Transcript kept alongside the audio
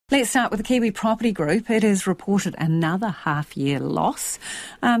Let's start with the Kiwi Property Group. It has reported another half-year loss.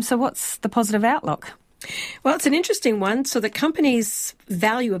 So what's the positive outlook? Well, it's an interesting one. So the company's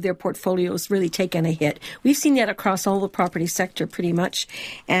value of their portfolio has really taken a hit. We've seen that across all the property sector pretty much.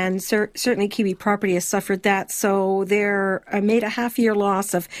 And certainly Kiwi Property has suffered that. So they're made a half-year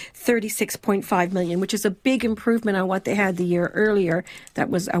loss of $36.5 million, which is a big improvement on what they had the year earlier.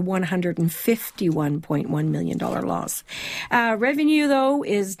 That was a $151.1 million loss. Revenue, though,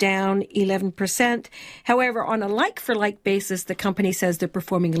 is down 11%. However, on a like-for-like basis, the company says they're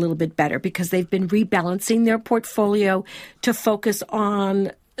performing a little bit better because they've been rebalancing their portfolio to focus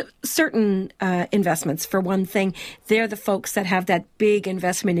on certain investments. For one thing, they're the folks that have that big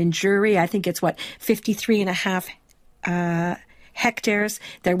investment in Jewry. I think it's 53 and a half hectares.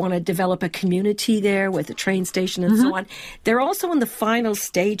 They want to develop a community there with a train station and so on. They're also in the final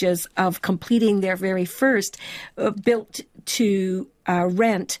stages of completing their very first built to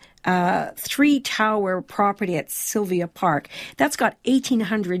rent 3-tower property at Sylvia Park. That's got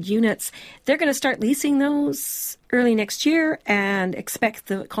 1,800 units. They're going to start leasing those early next year and expect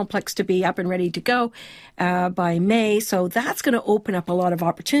the complex to be up and ready to go by May. So that's going to open up a lot of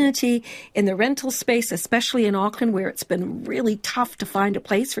opportunity in the rental space, especially in Auckland, where it's been really tough to find a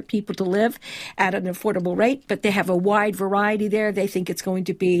place for people to live at an affordable rate. But they have a wide variety there. They think it's going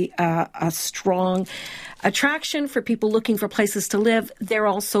to be a strong attraction for people looking for places to live. They're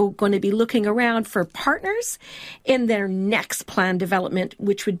also going to be looking around for partners in their next planned development,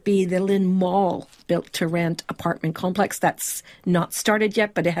 which would be the Lynn Mall built-to-rent apartment complex. That's not started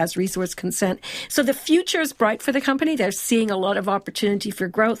yet, but it has resource consent. So the future is bright for the company. They're seeing a lot of opportunity for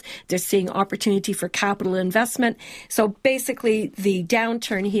growth. They're seeing opportunity for capital investment. So basically, the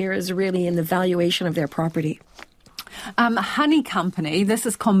downturn here is really in the valuation of their property. Honey Company, this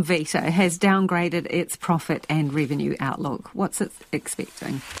is Comvita, has downgraded its profit and revenue outlook. What's it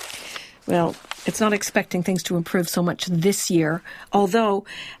expecting? Well, it's not expecting things to improve so much this year, although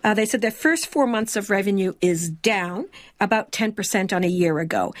they said their first 4 months of revenue is down about 10% on a year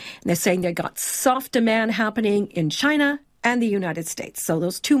ago. And they're saying they got soft demand happening in China and the United States. So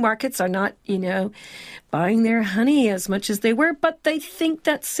those two markets are not, buying their honey as much as they were, but they think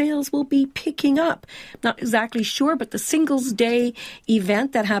that sales will be picking up. Not exactly sure, but the Singles Day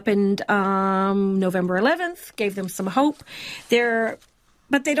event that happened November 11th gave them some hope.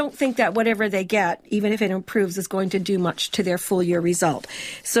 But they don't think that whatever they get, even if it improves, is going to do much to their full year result.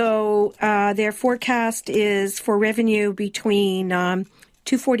 So their forecast is for revenue between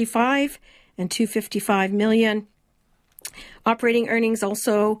 $245 and $255 million. Operating earnings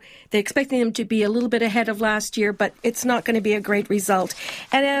also, they're expecting them to be a little bit ahead of last year, but it's not going to be a great result.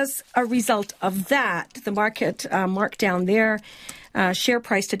 And as a result of that, the market marked down their share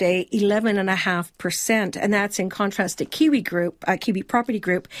price today 11.5%, and that's in contrast to Kiwi Property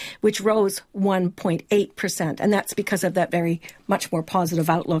Group, which rose 1.8%, and that's because of that very much more positive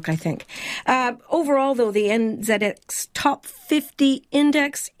outlook, I think. Overall, though, the NZX Top 50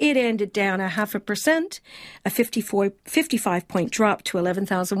 Index, it ended down 0.5%, a 55-point drop to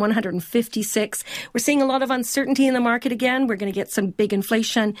 11,156. We're seeing a lot of uncertainty in the market again. We're going to get some big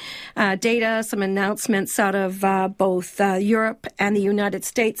inflation data, some announcements out of both Europe and the United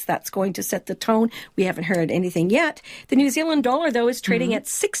States. That's going to set the tone. We haven't heard anything yet. The New Zealand dollar, though, is trading at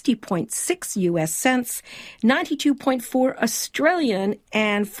 60.6 US cents, 92.4 Australian,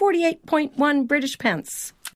 and 48.1 British pence.